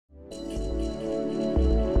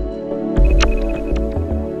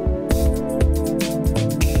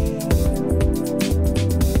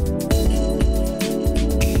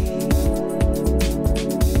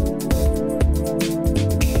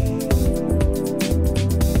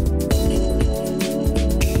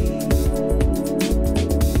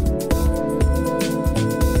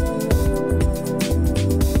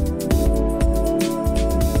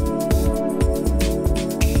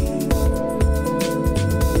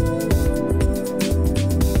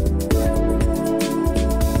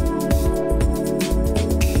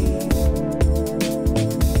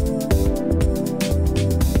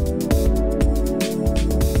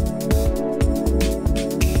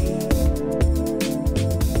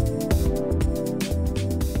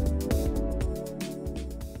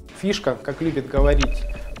фишка, как любят говорить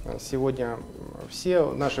сегодня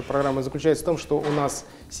все наши программы, заключается в том, что у нас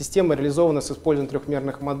система реализована с использованием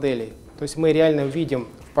трехмерных моделей. То есть мы реально видим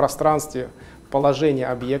в пространстве положение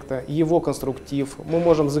объекта, его конструктив, мы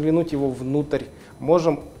можем заглянуть его внутрь,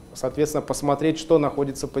 можем, соответственно, посмотреть, что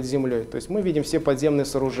находится под землей. То есть мы видим все подземные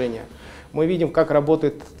сооружения, мы видим, как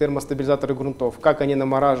работают термостабилизаторы грунтов, как они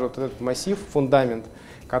намораживают этот массив, фундамент,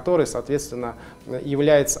 который, соответственно,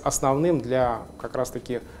 является основным для как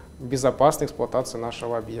раз-таки безопасной эксплуатации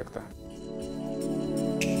нашего объекта.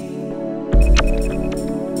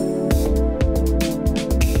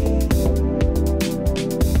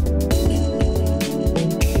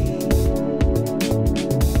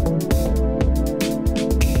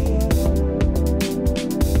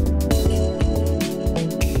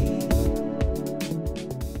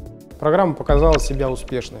 Программа показала себя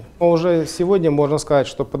успешной. Но уже сегодня можно сказать,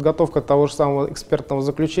 что подготовка того же самого экспертного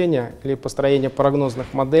заключения или построение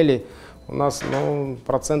прогнозных моделей у нас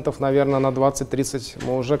процентов, наверное, на 20-30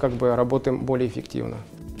 мы уже работаем более эффективно.